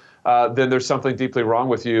instance, then there's something deeply wrong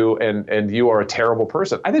with you, and you are a terrible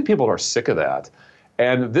person. I think people are sick of that.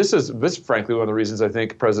 And this is frankly one of the reasons I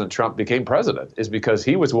think President Trump became president, is because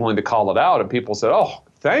he was willing to call it out, and people said, oh,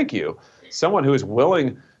 thank you. Someone who is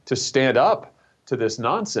willing to stand up to this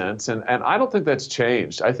nonsense. And I don't think that's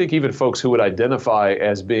changed. I think even folks who would identify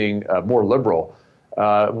as being more liberal,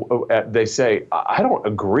 they say, I don't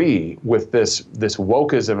agree with this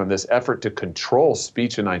wokeism and this effort to control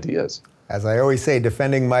speech and ideas. As I always say,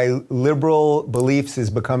 defending my liberal beliefs is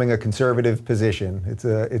becoming a conservative position.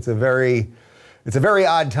 It's a very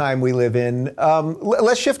odd time we live in.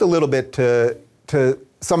 Let's shift a little bit to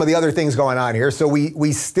some of the other things going on here. So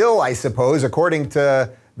we still, I suppose, according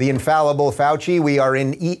to the infallible Fauci, we are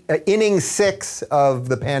in inning 6 of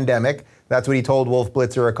the pandemic. That's what he told Wolf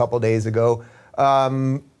Blitzer a couple days ago.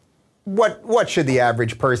 What should the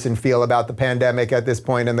average person feel about the pandemic at this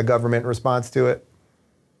point and the government response to it?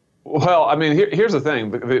 Well, I mean, here's the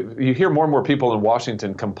thing. You hear more and more people in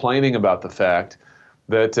Washington complaining about the fact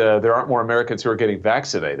that there aren't more Americans who are getting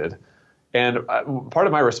vaccinated. And part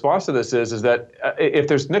of my response to this is that if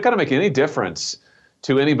there's not going to make any difference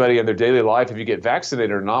to anybody in their daily life if you get vaccinated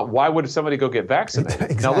or not, why would somebody go get vaccinated?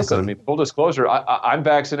 Exactly. Now, listen, I mean, full disclosure, I'm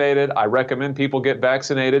vaccinated. I recommend people get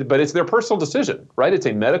vaccinated, but it's their personal decision, right? It's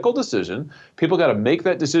a medical decision. People got to make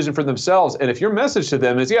that decision for themselves. And if your message to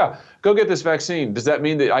them is, yeah, go get this vaccine, does that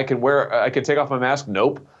mean that I can take off my mask?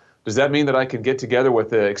 Nope. Does that mean that I can get together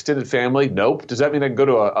with the extended family? Nope. Does that mean I can go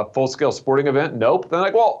to a full-scale sporting event? Nope. Then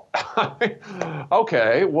like, well,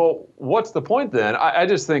 okay, well, what's the point then? I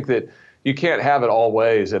just think that you can't have it all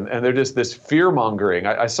ways. And they're just this fear-mongering.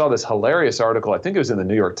 I saw this hilarious article, I think it was in the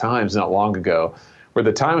New York Times not long ago, where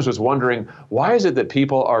the Times was wondering, why is it that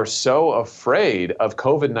people are so afraid of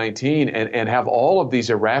COVID-19 and have all of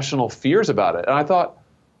these irrational fears about it? And I thought,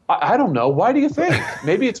 I don't know. Why do you think?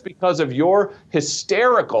 Maybe it's because of your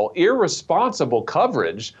hysterical, irresponsible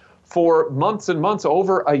coverage for months and months,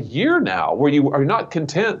 over a year now, where you are not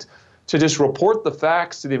content to just report the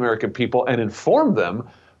facts to the American people and inform them,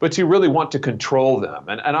 but you really want to control them.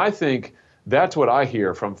 And I think that's what I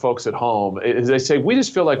hear from folks at home, is they say, we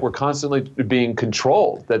just feel like we're constantly being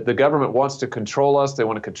controlled, that the government wants to control us. They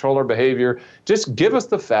want to control our behavior. Just give us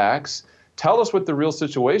the facts. Tell us what the real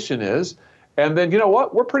situation is. And then, you know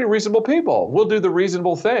what? We're pretty reasonable people. We'll do the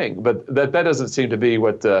reasonable thing. But that doesn't seem to be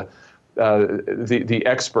what the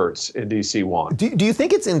experts in D.C. want. Do you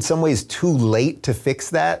think it's in some ways too late to fix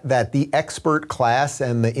that the expert class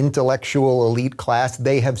and the intellectual elite class,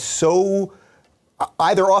 they have so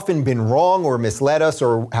either often been wrong or misled us,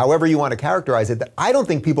 or however you want to characterize it, that I don't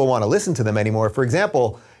think people want to listen to them anymore? For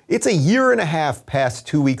example, it's a year and a half past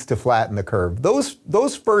 2 weeks to flatten the curve.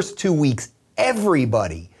 Those first 2 weeks,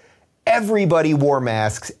 everybody wore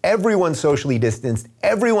masks, everyone socially distanced,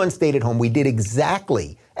 everyone stayed at home. We did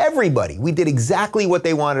exactly what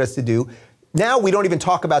they wanted us to do. Now we don't even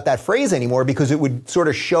talk about that phrase anymore because it would sort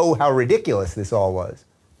of show how ridiculous this all was.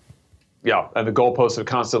 Yeah, and the goalposts have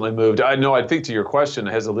constantly moved. I think to your question,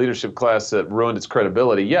 has the leadership class ruined its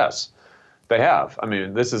credibility? Yes, they have. I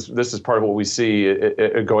mean, this is part of what we see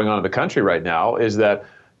going on in the country right now, is that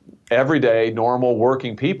everyday, normal,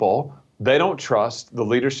 working people, they don't trust the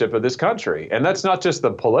leadership of this country. And that's not just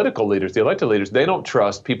the political leaders, the elected leaders. They don't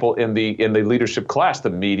trust people in the leadership class,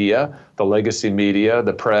 the media, the legacy media,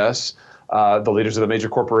 the press, the leaders of the major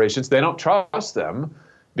corporations. They don't trust them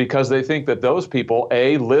because they think that those people,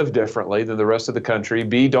 A, live differently than the rest of the country,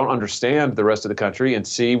 B, don't understand the rest of the country, and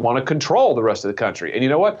C, want to control the rest of the country. And you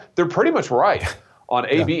know what? They're pretty much right on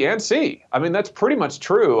A, B, and C. I mean, that's pretty much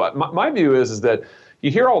true. My view is that you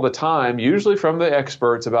hear all the time, usually from the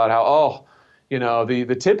experts, about how,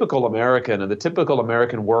 the typical American and the typical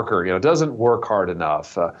American worker, doesn't work hard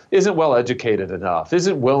enough, isn't well educated enough,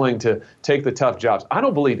 isn't willing to take the tough jobs. I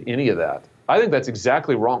don't believe any of that. I think that's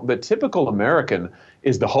exactly wrong. The typical American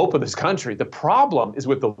is the hope of this country. The problem is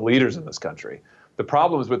with the leaders in this country. The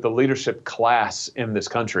problem is with the leadership class in this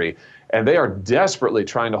country, and they are desperately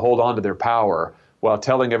trying to hold on to their power while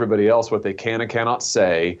telling everybody else what they can and cannot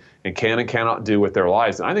say and can and cannot do with their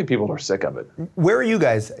lives. And I think people are sick of it. Where are you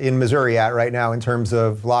guys in Missouri at right now in terms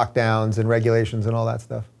of lockdowns and regulations and all that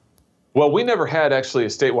stuff? Well, we never had actually a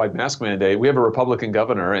statewide mask mandate. We have a Republican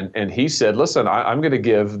governor, and he said, listen, I'm going to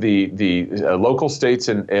give the local states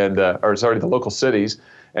the local cities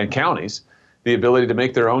and counties the ability to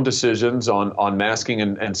make their own decisions on masking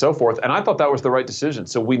and so forth. And I thought that was the right decision.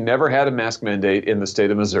 So we never had a mask mandate in the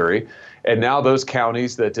state of Missouri. And now those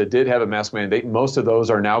counties that did have a mask mandate, most of those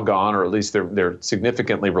are now gone, or at least they're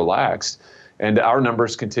significantly relaxed. And our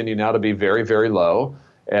numbers continue now to be very, very low.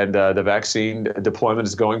 And the vaccine deployment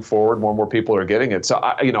is going forward. More and more people are getting it. So,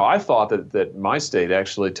 I thought that my state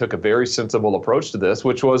actually took a very sensible approach to this,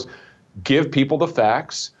 which was give people the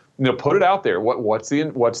facts. Put it out there. What's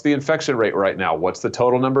the infection rate right now? What's the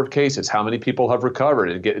total number of cases? How many people have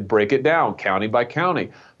recovered? And break it down county by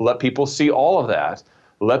county. Let people see all of that.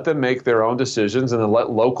 Let them make their own decisions, and then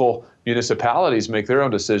let local municipalities make their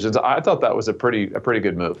own decisions. I thought that was a pretty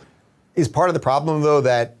good move. Is part of the problem, though,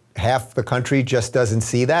 that half the country just doesn't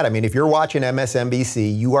see that? I mean, if you're watching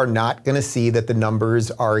MSNBC, you are not going to see that the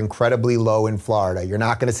numbers are incredibly low in Florida. You're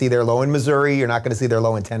not going to see they're low in Missouri. You're not going to see they're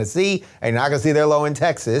low in Tennessee. And you're not going to see they're low in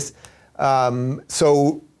Texas.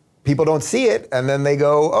 So people don't see it, and then they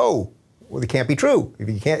go, oh, well, it can't be true. If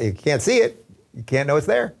you can't see it, you can't know it's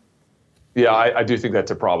there. Yeah, I do think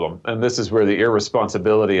that's a problem. And this is where the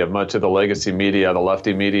irresponsibility of much of the legacy media, the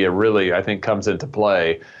lefty media, really, I think, comes into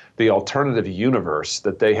play. The alternative universe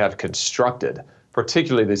that they have constructed,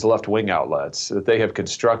 particularly these left-wing outlets that they have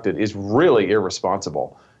constructed, is really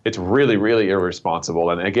irresponsible. It's really, really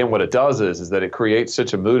irresponsible. And again, what it does is that it creates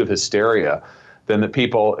such a mood of hysteria. Then the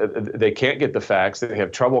people, they can't get the facts. They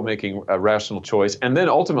have trouble making a rational choice. And then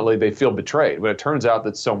ultimately they feel betrayed. When it turns out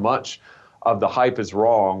that so much of the hype is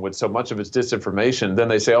wrong, with so much of it's disinformation, then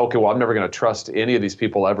they say, okay, well, I'm never going to trust any of these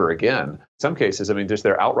people ever again. In some cases, I mean, just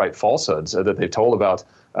their outright falsehoods that they've told about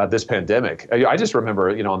this pandemic. I just remember,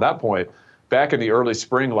 on that point, back in the early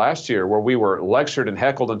spring last year where we were lectured and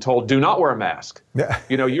heckled and told, do not wear a mask. Yeah.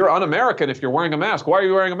 You're un-American if you're wearing a mask. Why are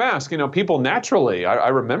you wearing a mask? People naturally, I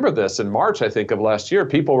remember this in March, I think, of last year,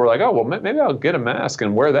 people were like, oh, well, maybe I'll get a mask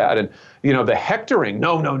and wear that. And, the hectoring,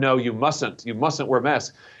 no, you mustn't wear a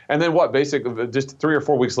mask. And then what, basically, just 3 or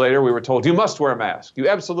 4 weeks later, we were told, you must wear a mask. You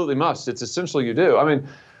absolutely must. It's essential you do. I mean,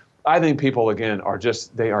 I think people, again,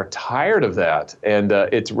 they are tired of that. And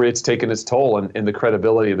it's taken its toll in the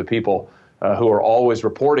credibility of the people who are always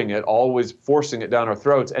reporting it, always forcing it down our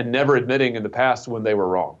throats, and never admitting in the past when they were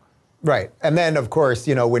wrong. Right. And then, of course,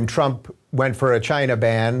 when Trump went for a China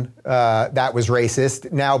ban, that was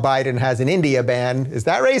racist. Now Biden has an India ban. Is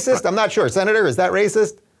that racist? I'm not sure. Senator, is that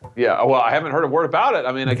racist? Yeah, well, I haven't heard a word about it.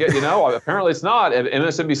 I mean, I get, apparently it's not.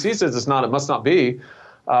 MSNBC says it's not. It must not be.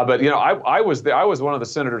 But I was one of the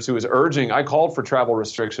senators who was urging. I called for travel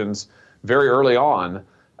restrictions very early on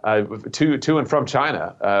to and from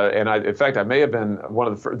China, and in fact, I may have been one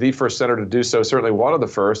of the first senator to do so. Certainly one of the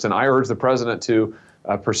first. And I urged the president to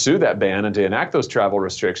pursue that ban and to enact those travel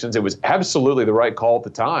restrictions. It was absolutely the right call at the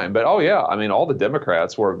time. But all the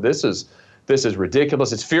Democrats were. This is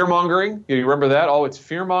ridiculous. It's fear mongering. You remember that? Oh, it's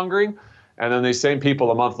fear mongering. And then these same people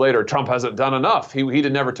a month later, Trump hasn't done enough. He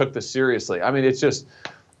never took this seriously. I mean, it's just,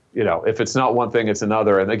 if it's not one thing, it's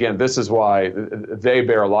another. And again, this is why they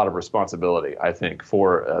bear a lot of responsibility, I think,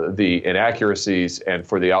 for the inaccuracies and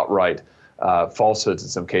for the outright falsehoods in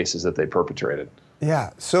some cases that they perpetrated.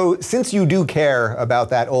 Yeah. So since you do care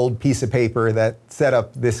about that old piece of paper that set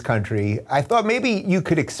up this country, I thought maybe you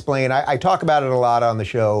could explain. I talk about it a lot on the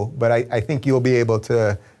show, but I think you'll be able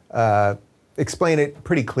to explain it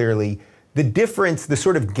pretty clearly. The difference, the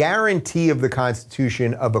sort of guarantee of the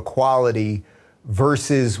Constitution of equality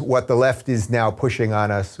versus what the left is now pushing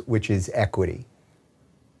on us, which is equity.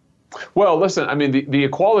 Well, listen, I mean, the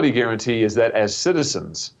equality guarantee is that as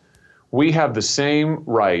citizens, we have the same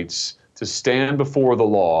rights to stand before the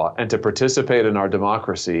law and to participate in our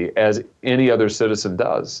democracy as any other citizen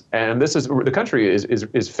does. And the country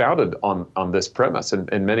is founded on this premise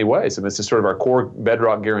in many ways. And this is sort of our core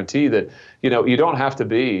bedrock guarantee that, you don't have to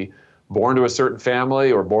be born to a certain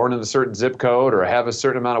family or born in a certain zip code or have a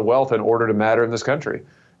certain amount of wealth in order to matter in this country.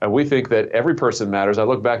 And we think that every person matters. I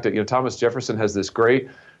look back to, Thomas Jefferson has this great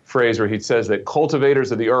phrase where he says that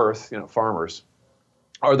cultivators of the earth, farmers,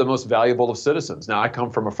 are the most valuable of citizens. Now, I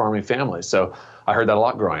come from a farming family, so I heard that a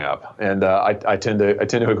lot growing up, and I tend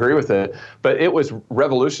to agree with it. But it was a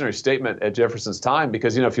revolutionary statement at Jefferson's time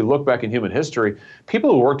because, if you look back in human history,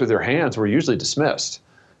 people who worked with their hands were usually dismissed.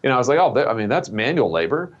 I was like, that's manual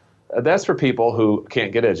labor. That's for people who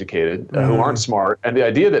can't get educated, who aren't smart. And the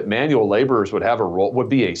idea that manual laborers would have a role, would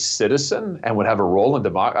be a citizen and would have a role in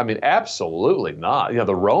democracy, absolutely not.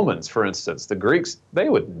 The Romans, for instance, the Greeks, they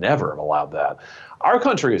would never have allowed that. Our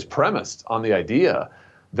country is premised on the idea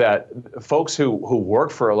that folks who work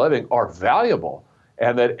for a living are valuable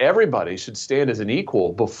and that everybody should stand as an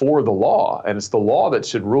equal before the law. And it's the law that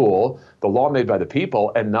should rule, the law made by the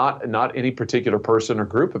people, and not any particular person or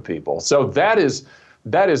group of people. So that is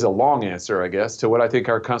a long answer, I guess, to what I think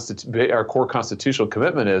our core constitutional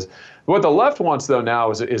commitment is. What the left wants, though,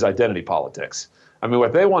 now is identity politics.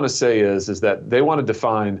 What they want to say is that they want to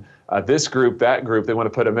define this group, that group. They want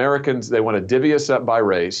to put Americans, they want to divvy us up by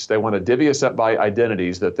race. They want to divvy us up by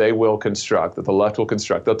identities that they will construct, that the left will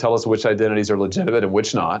construct. They'll tell us which identities are legitimate and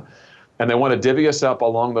which not. And they want to divvy us up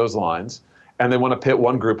along those lines. And they want to pit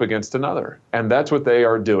one group against another. And that's what they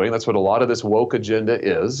are doing. That's what a lot of this woke agenda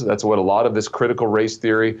is. That's what a lot of this critical race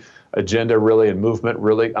theory agenda really and movement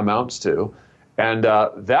really amounts to. And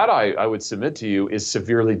that I would submit to you is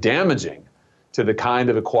severely damaging to the kind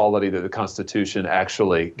of equality that the Constitution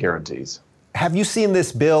actually guarantees. Have you seen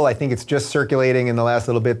this bill? I think it's just circulating in the last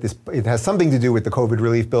little bit. It has something to do with the COVID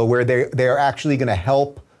relief bill where they are actually going to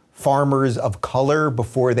help farmers of color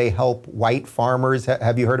before they help white farmers.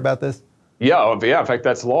 Have you heard about this? Yeah. In fact,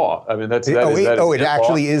 that's law. It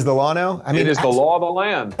actually is the law now? It is the law of the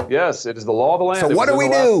land. Yes, it is the law of the land. So what do we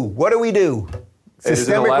do? What do we do?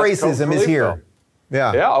 Systemic racism is here. Bill.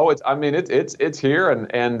 Yeah. Yeah. It's here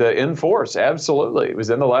and in force. Absolutely. It was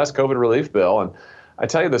in the last COVID relief bill. And I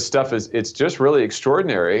tell you, this stuff it's just really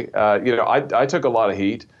extraordinary. I took a lot of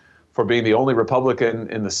heat for being the only Republican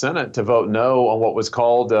in the Senate to vote no on what was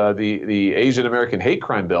called the Asian American hate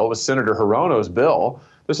crime bill. It was Senator Hirono's bill.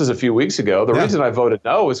 This is a few weeks ago. The reason I voted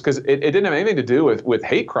no is because it didn't have anything to do with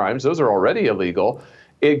hate crimes. Those are already illegal.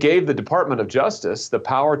 It gave the Department of Justice the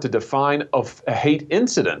power to define hate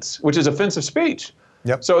incidents, which is offensive speech.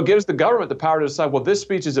 Yep. So it gives the government the power to decide, well, this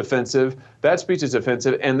speech is offensive, that speech is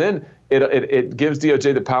offensive, and then it gives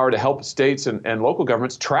DOJ the power to help states and local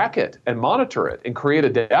governments track it and monitor it and create a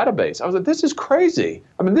database. I was like, this is crazy.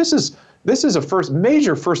 I mean, this is a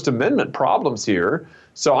major First Amendment problems here.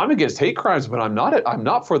 So I'm against hate crimes, but I'm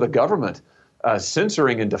not for the government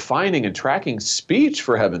censoring and defining and tracking speech,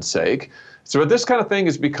 for heaven's sake. So this kind of thing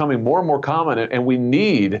is becoming more and more common, and we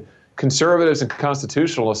need conservatives and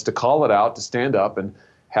constitutionalists to call it out, to stand up and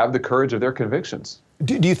have the courage of their convictions.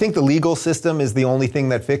 Do you think the legal system is the only thing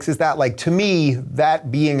that fixes that? Like, to me,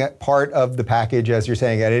 that being a part of the package, as you're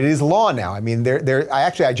saying, and it is law now. I mean,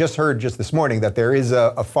 I just heard just this morning that there is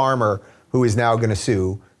a farmer who is now going to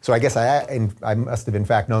sue. So I guess I must have in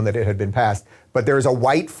fact known that it had been passed. But there is a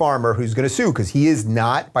white farmer who's going to sue because he is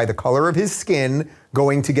not, by the color of his skin,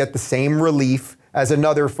 going to get the same relief as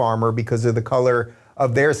another farmer because of the color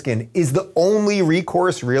of their skin. Is the only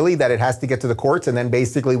recourse really that it has to get to the courts, and then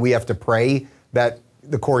basically we have to pray that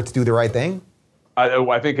the courts do the right thing?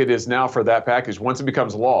 I think it is now for that package. Once it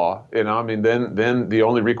becomes law, then the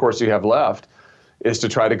only recourse you have left is to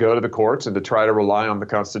try to go to the courts and to try to rely on the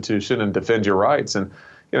Constitution and defend your rights. And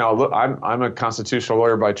look, I'm a constitutional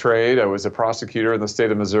lawyer by trade. I was a prosecutor in the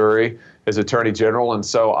state of Missouri as Attorney General, and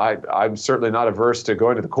so I'm certainly not averse to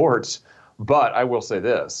going to the courts. But I will say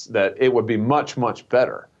this, that it would be much, much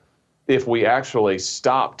better if we actually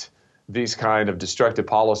stopped these kind of destructive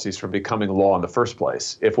policies from becoming law in the first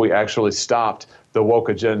place, if we actually stopped the woke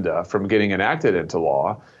agenda from getting enacted into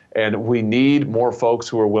law. And we need more folks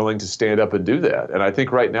who are willing to stand up and do that. And I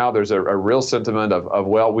think right now there's a real sentiment of,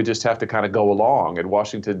 well, we just have to kind of go along in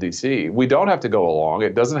Washington, D.C. We don't have to go along.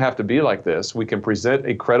 It doesn't have to be like this. We can present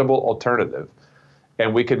a credible alternative,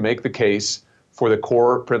 and we can make the case for the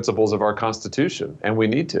core principles of our Constitution, and we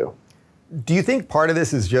need to. Do you think part of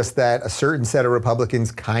this is just that a certain set of Republicans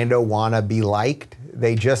kind of want to be liked?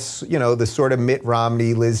 They just, the sort of Mitt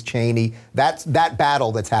Romney, Liz Cheney, that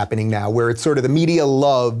battle that's happening now, where it's sort of the media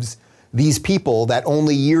loves these people that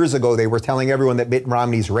only years ago they were telling everyone that Mitt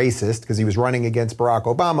Romney's racist because he was running against Barack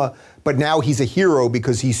Obama, but now he's a hero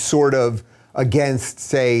because he's sort of against,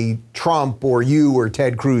 say, Trump or you or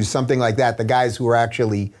Ted Cruz, something like that, the guys who are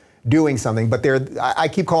actually doing something. But I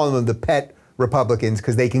keep calling them the pet Republicans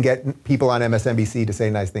because they can get people on MSNBC to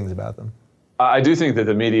say nice things about them. I do think that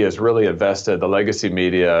the media is really invested, the legacy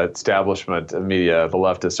media, establishment media, the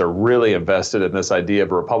leftists are really invested in this idea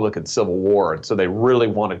of a Republican civil war. And so they really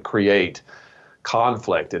want to create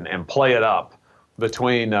conflict and play it up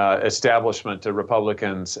between establishment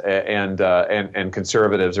Republicans and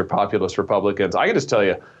conservatives or populist Republicans. I can just tell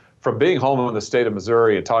you, from being home in the state of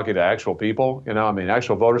Missouri and talking to actual people,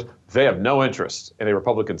 actual voters, they have no interest in a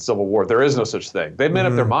Republican civil war. There is no such thing. They've made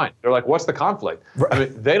up their mind. They're like, what's the conflict? Right. I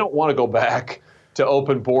mean, they don't want to go back to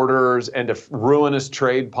open borders and to ruinous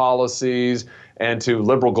trade policies and to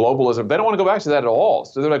liberal globalism. They don't want to go back to that at all.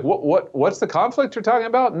 So they're like, what's the conflict you're talking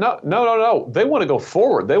about? No. They want to go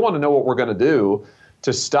forward. They want to know what we're going to do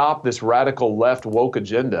to stop this radical left woke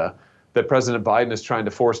agenda that President Biden is trying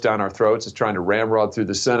to force down our throats, is trying to ramrod through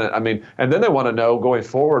the Senate. I mean, and then they want to know going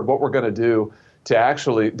forward what we're going to do to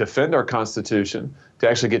actually defend our Constitution, to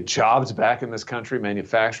actually get jobs back in this country,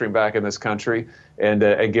 manufacturing back in this country, and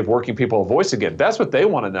give working people a voice again. That's what they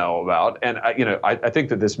want to know about. And I think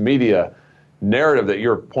that this media narrative that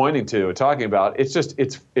you're pointing to and talking about,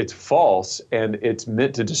 it's false, and it's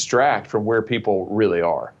meant to distract from where people really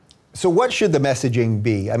are. So what should the messaging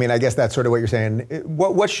be? I mean, I guess that's sort of what you're saying.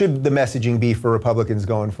 What should the messaging be for Republicans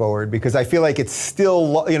going forward? Because I feel like it's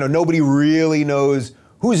still, nobody really knows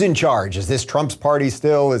who's in charge. Is this Trump's party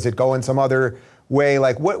still? Is it going some other way?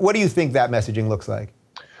 Like, what do you think that messaging looks like?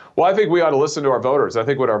 Well, I think we ought to listen to our voters. I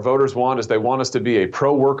think what our voters want is they want us to be a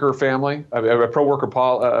pro-worker family, a pro-worker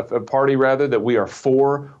party, rather, that we are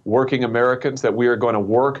for working Americans, that we are going to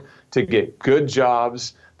work to get good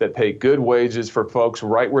jobs that pay good wages for folks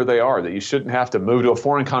right where they are, that you shouldn't have to move to a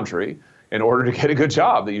foreign country in order to get a good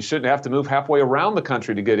job, that you shouldn't have to move halfway around the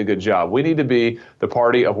country to get a good job. We need to be the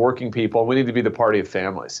party of working people. We need to be the party of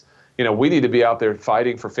families. We need to be out there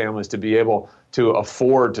fighting for families to be able to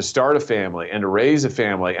afford to start a family and to raise a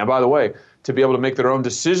family. And by the way, to be able to make their own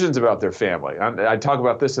decisions about their family. I talk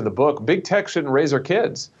about this in the book. Big tech shouldn't raise our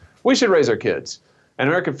kids. We should raise our kids. And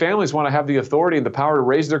American families want to have the authority and the power to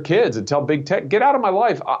raise their kids and tell big tech, get out of my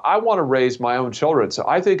life. I want to raise my own children. So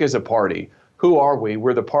I think as a party, who are we?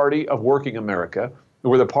 We're the party of working America.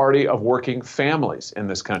 We're the party of working families in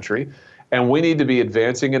this country. And we need to be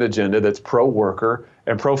advancing an agenda that's pro-worker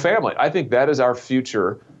and pro-family. I think that is our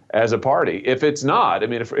future as a party. If it's not,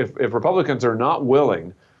 if Republicans are not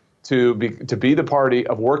willing to be the party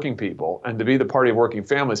of working people and to be the party of working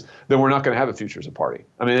families, then we're not going to have a future as a party.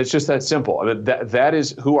 I mean, it's just that simple. I mean, that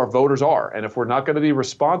is who our voters are. And if we're not going to be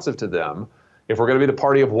responsive to them, if we're going to be the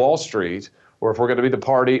party of Wall Street, or if we're going to be the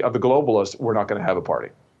party of the globalists, we're not going to have a party.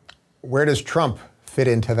 Where does Trump fit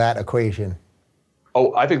into that equation?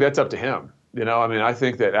 Oh, I think that's up to him. I mean, I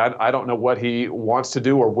think that I don't know what he wants to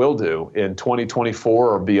do or will do in 2024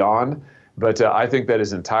 or beyond. But I think that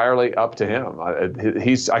is entirely up to him.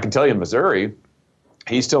 I can tell you in Missouri,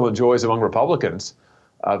 he still enjoys among Republicans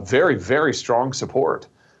very, very strong support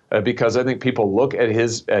because I think people look at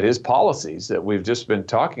his policies that we've just been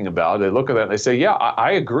talking about. They look at that and they say, yeah,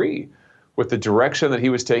 I agree with the direction that he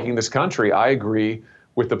was taking this country. I agree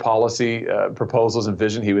with the policy proposals and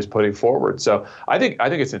vision he was putting forward. So I think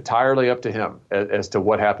it's entirely up to him as to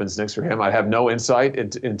what happens next for him. I have no insight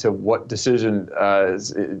into what decisions,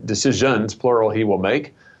 plural, he will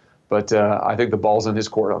make, but I think the ball's in his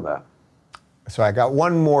court on that. So I got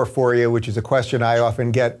one more for you, which is a question I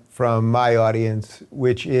often get from my audience,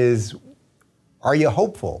 which is, are you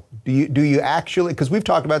hopeful? Do you actually, because we've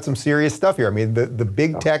talked about some serious stuff here. I mean, the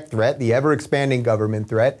big tech threat, the ever-expanding government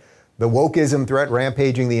threat, the wokeism threat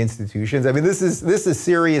rampaging the institutions. I mean, this is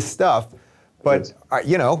serious stuff, but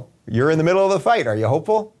you're in the middle of the fight. Are you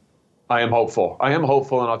hopeful? I am hopeful. And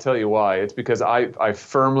I'll tell you why. It's because I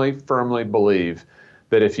firmly believe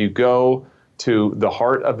that if you go to the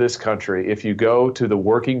heart of this country, if you go to the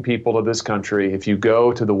working people of this country, if you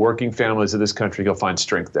go to the working families of this country, you'll find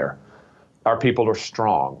strength there. Our people are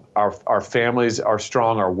strong. Our families are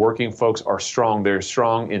strong. Our working folks are strong. They're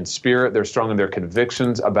strong in spirit. They're strong in their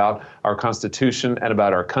convictions about our Constitution and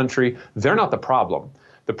about our country. They're not the problem.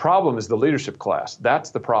 The problem is the leadership class. That's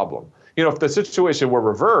the problem. If the situation were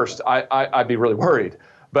reversed, I'd be really worried.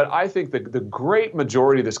 But I think the great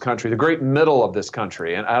majority of this country, the great middle of this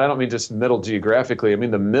country, and I don't mean just middle geographically, I mean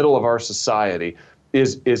the middle of our society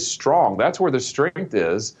is strong. That's where the strength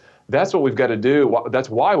is. That's what we've got to do. That's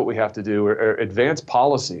why what we have to do are advance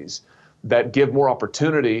policies that give more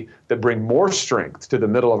opportunity, that bring more strength to the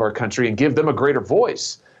middle of our country and give them a greater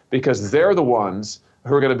voice, because they're the ones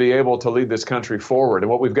who are going to be able to lead this country forward. And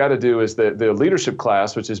what we've got to do is the leadership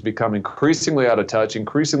class, which has become increasingly out of touch,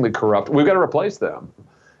 increasingly corrupt, we've got to replace them.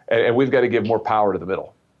 And we've got to give more power to the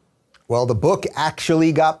middle. Well, the book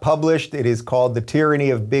actually got published. It is called The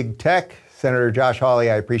Tyranny of Big Tech. Senator Josh Hawley,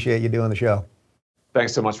 I appreciate you doing the show.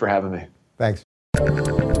 Thanks so much for having me. Thanks.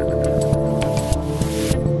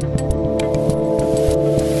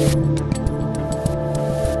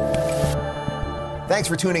 Thanks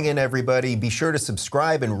for tuning in, everybody. Be sure to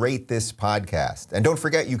subscribe and rate this podcast. And don't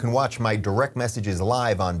forget, you can watch my direct messages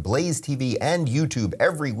live on Blaze TV and YouTube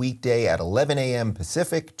every weekday at 11 a.m.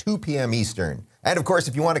 Pacific, 2 p.m. Eastern. And of course,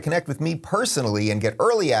 if you want to connect with me personally and get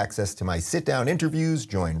early access to my sit-down interviews,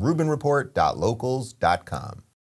 join RubinReport.locals.com.